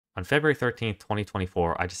On February 13th,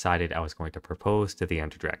 2024, I decided I was going to propose to the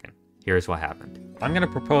Ender Dragon. Here's what happened. I'm going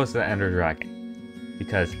to propose to the Ender Dragon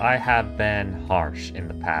because I have been harsh in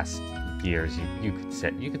the past years. You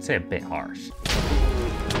could say a bit harsh.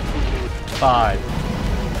 Bye.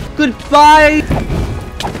 Goodbye.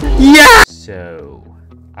 Yeah. So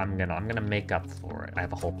I'm gonna make up for it. I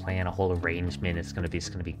have a whole plan, a whole arrangement. It's gonna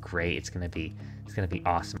be great. It's gonna be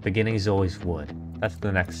awesome. Beginning is always wood. That's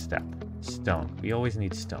the next step. Stone. We always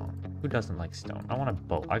need stone. Who doesn't like stone? I want a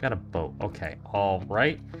boat. I got a boat. Okay. All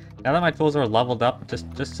right. Now that my tools are leveled up,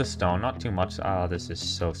 just to stone, not too much. Oh, this is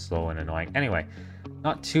so slow and annoying. Anyway,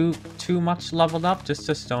 not too much leveled up. Just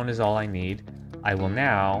to stone is all I need. I will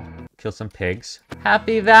now kill some pigs.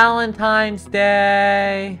 Happy Valentine's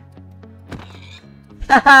Day!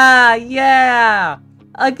 Haha! Yeah!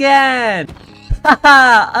 Again!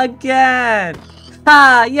 Haha! Again!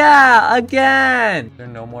 Ha! Yeah! Again! There are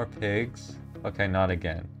no more pigs? Okay, not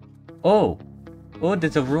again. Oh! Oh,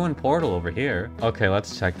 there's a ruined portal over here. Okay,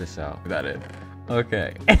 let's check this out. Is that it?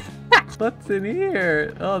 Okay. What's in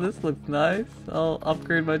here? Oh, this looks nice. I'll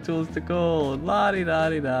upgrade my tools to gold.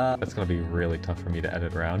 La-di-da-di-da. That's gonna be really tough for me to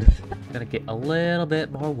edit around. I'm gonna get a little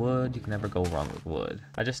bit more wood. You can never go wrong with wood.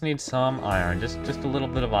 I just need some iron. Just a little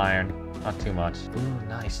bit of iron. Not too much. Ooh,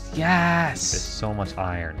 nice. Yes! There's so much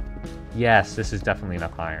iron. Yes, this is definitely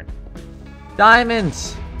enough iron.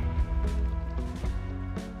 Diamonds!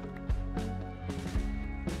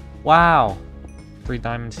 Wow. 3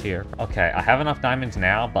 diamonds here. Okay, I have enough diamonds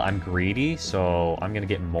now, but I'm greedy, so I'm gonna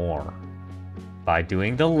get more by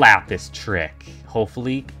doing the lapis trick.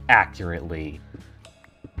 Hopefully, accurately.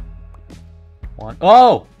 One.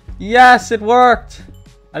 Oh! Yes, it worked!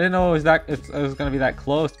 I didn't know it was gonna be that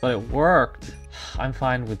close, but it worked. I'm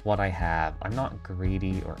fine with what I have. I'm not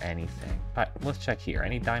greedy or anything. All right, let's check here.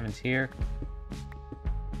 Any diamonds here?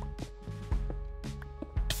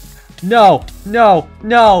 No, no,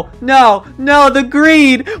 no, no, no, the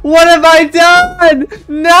greed! What have I done?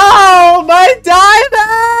 No, my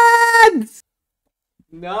diamonds!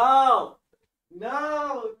 No,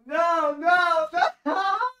 no, no, no,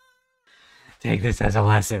 no! Take this as a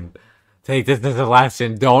lesson. Take this as a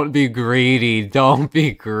lesson. Don't be greedy. Don't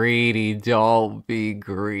be greedy. Don't be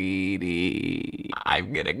greedy.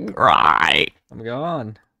 I'm gonna cry. I'm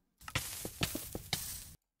going.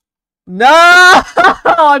 No!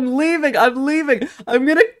 I'm leaving. I'm leaving. I'm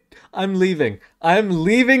leaving. I'm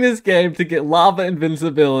leaving this game to get lava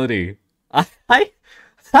invincibility. I'm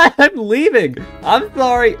leaving. I'm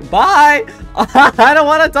sorry. Bye. I don't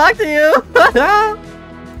want to talk to you.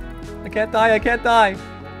 I can't die. I can't die.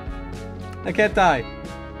 I can't die.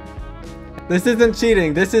 This isn't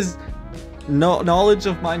cheating. This is knowledge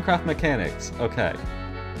of Minecraft mechanics. Okay.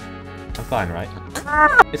 I'm fine, right?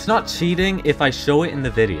 It's not cheating if I show it in the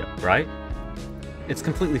video, right? It's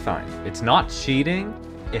completely fine. It's not cheating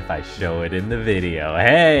if I show it in the video.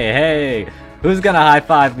 Hey, hey! Who's gonna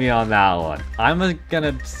high-five me on that one? I'm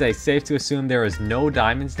gonna say safe to assume there is no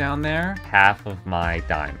diamonds down there. Half of my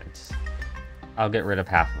diamonds. I'll get rid of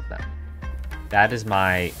half of them. That is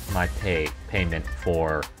my payment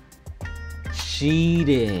for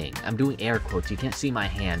cheating. I'm doing air quotes. You can't see my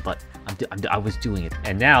hand, but I was doing it.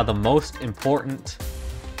 And now the most important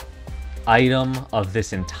item of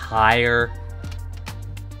this entire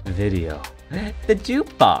video. The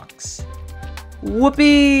jukebox.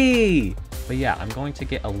 Whoopee! But yeah, I'm going to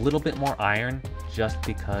get a little bit more iron just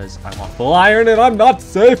because I want full iron and I'm not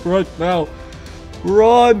safe right now.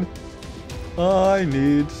 Run! I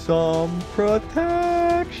need some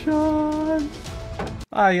protection.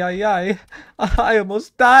 Ay, ay, ay. I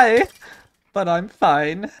almost die, but I'm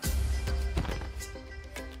fine.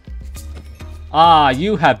 Ah,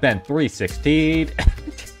 you have been 360'd.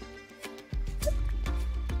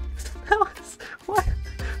 That was... What?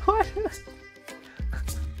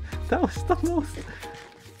 That was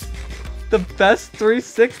the best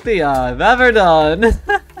 360 I've ever done.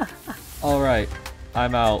 Alright,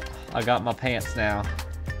 I'm out. I got my pants now.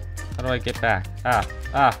 How do I get back?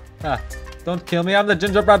 Ah. Don't kill me, I'm the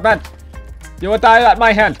gingerbread man. You will die at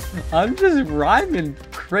my hand. I'm just rhyming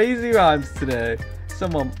crazy rhymes today.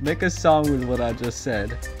 Someone make a song with what I just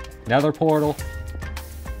said. Nether portal.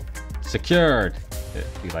 Secured. Do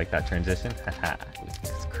you like that transition? Haha.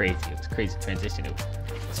 It's crazy. It's a crazy transition.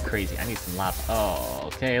 It's crazy. I need some lava. Oh,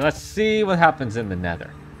 okay. Let's see what happens in the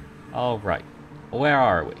Nether. All right. Where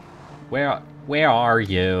are we? Where are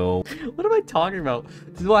you? What am I talking about?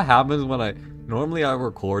 This is what happens when normally I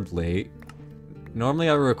record late.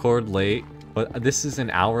 But this is an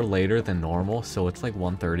hour later than normal, so it's like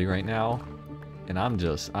 1:30 right now. And I'm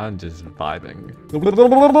just vibing.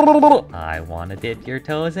 I wanna dip your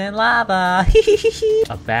toes in lava.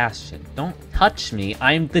 A bastion. Don't touch me.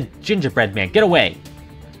 I'm the gingerbread man. Get away.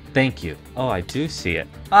 Thank you. Oh, I do see it.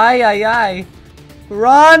 Aye.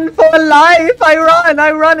 Run for life. I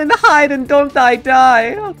run and hide and don't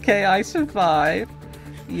die. Okay, I survive.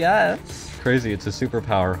 Yes. Crazy, it's a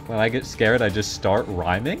superpower. When I get scared, I just start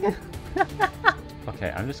rhyming.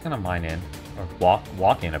 Okay, I'm just gonna mine in. Or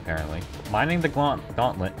walk in, apparently. Mining the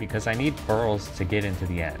gauntlet because I need pearls to get into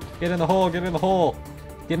the end. Get in the hole, get in the hole.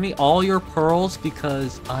 Give me all your pearls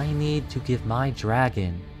because I need to give my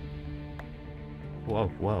dragon.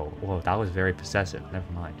 Whoa, that was very possessive.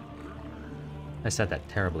 Never mind. I said that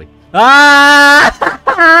terribly. Ah!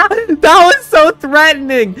 That was so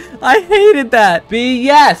threatening! I hated that!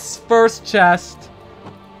 BS! First chest.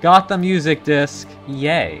 Got the music disc.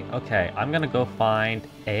 Yay. Okay, I'm gonna go find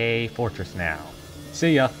a fortress now.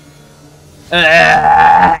 See ya.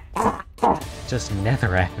 Just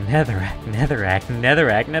netherrack.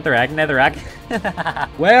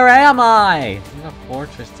 Where am I? In a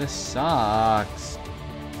fortress. This sucks.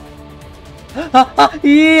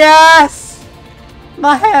 Yes!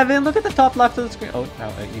 My heaven! Look at the top left of the screen. Oh,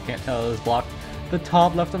 no, you can't tell it was blocked. The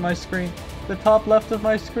top left of my screen. The top left of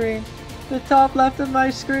my screen. The top left of my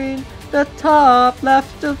screen. The top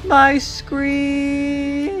left of my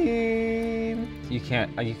screen. You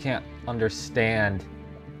can't understand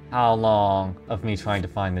how long of me trying to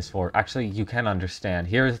find this fort. Actually, you can understand.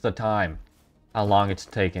 Here's the time. How long it's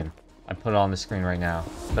taken. I put it on the screen right now.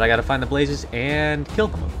 But I gotta find the blazes and kill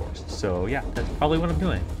them, of course. So yeah, that's probably what I'm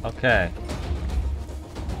doing. Okay.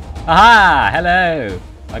 Aha! Hello!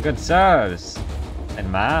 My good sirs. And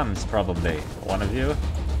ma'ams, probably. One of you.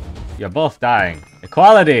 You're both dying.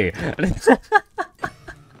 Equality!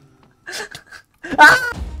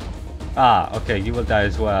 Ah, okay, you will die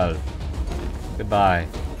as well. Goodbye.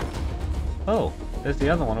 Oh, there's the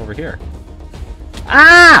other one over here.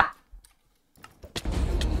 Ah!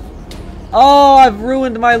 Oh, I've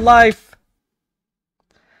ruined my life.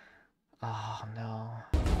 Oh, no.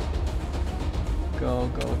 Go.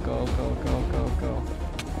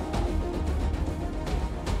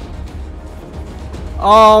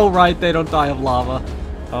 Oh, right, they don't die of lava.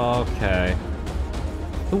 Okay.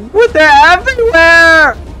 What? They're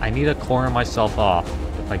everywhere! I need to corner myself off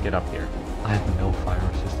if I get up here. I have no fire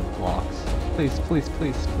resistant blocks. Please, don't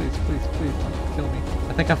kill me.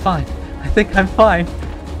 I think I'm fine.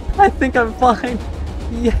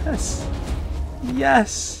 Yes.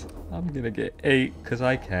 I'm gonna get 8 because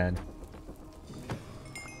I can.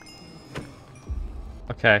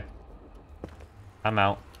 Okay. I'm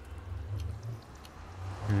out.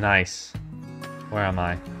 Nice. Where am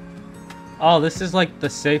I? Oh, this is like the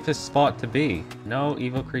safest spot to be. No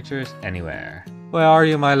evil creatures anywhere. Where are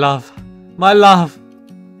you, my love? My love!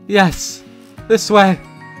 Yes! This way!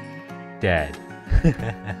 Dead.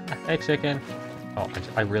 Hey, chicken. Oh,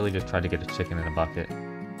 I really just tried to get a chicken in a bucket.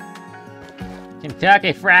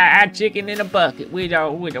 Kentucky Fried Chicken in a bucket with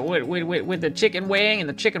the chicken wing and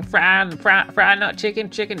the chicken fry and the fry nut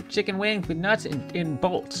chicken wing with nuts and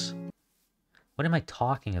bolts. What am I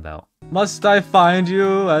talking about? Must I find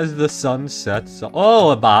you as the sun sets?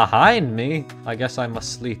 Oh, behind me. I guess I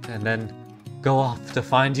must sleep and then go off to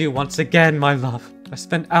find you once again, my love. I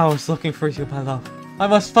spent hours looking for you, my love. I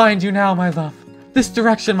must find you now, my love. This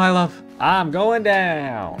direction, my love. I'm going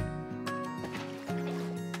down.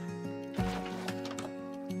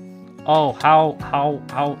 Oh,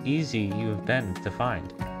 how easy you have been to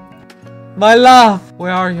find. My love!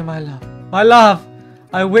 Where are you, my love? My love!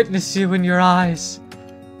 I witness you in your eyes.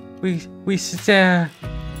 We stare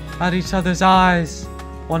at each other's eyes.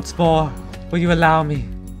 Once more, will you allow me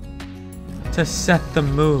to set the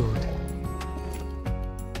mood?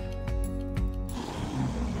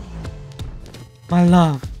 My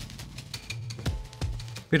love.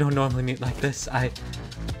 We don't normally meet like this.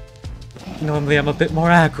 Normally I'm a bit more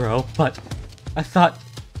aggro, but I thought,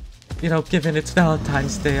 you know, given it's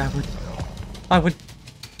Valentine's Day, I would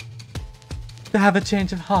have a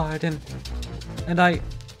change of heart, and I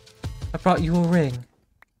brought you a ring.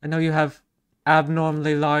 I know you have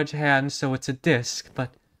abnormally large hands, so it's a disc,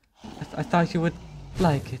 but I thought you would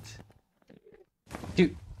like it.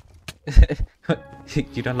 You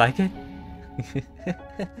don't like it?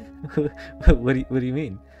 What do you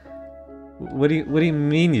mean? What do you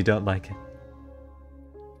mean you don't like it?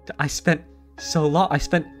 I spent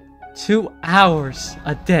 2 hours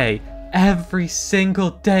a day, every single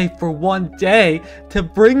day for 1 day to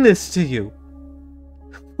bring this to you.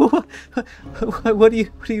 What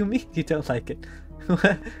do you mean you don't like it?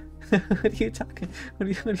 What are you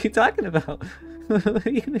talking about? What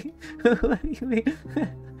do you mean? What do you mean?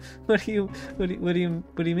 What do you mean?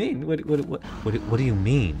 What do you mean? What do you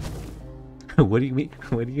mean? What do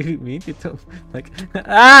you mean? You don't like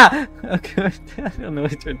ah? Okay, I don't know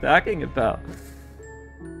what you're talking about.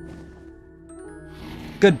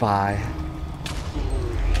 Goodbye.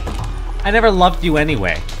 I never loved you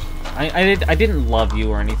anyway. I didn't love you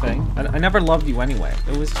or anything. I never loved you anyway.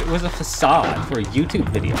 It was a facade for a YouTube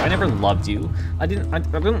video. I never loved you. I didn't.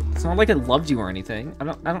 It's not like I loved you or anything. I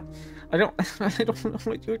don't know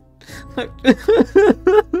what you're.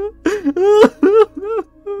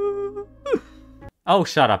 Oh,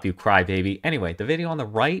 shut up, you crybaby. Anyway, the video on the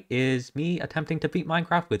right is me attempting to beat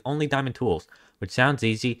Minecraft with only diamond tools, which sounds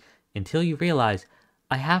easy until you realize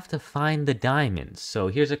I have to find the diamonds. So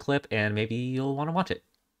here's a clip, and maybe you'll want to watch it.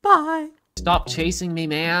 Bye! Stop chasing me,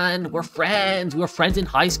 man. We're friends. We were friends in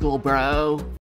high school, bro.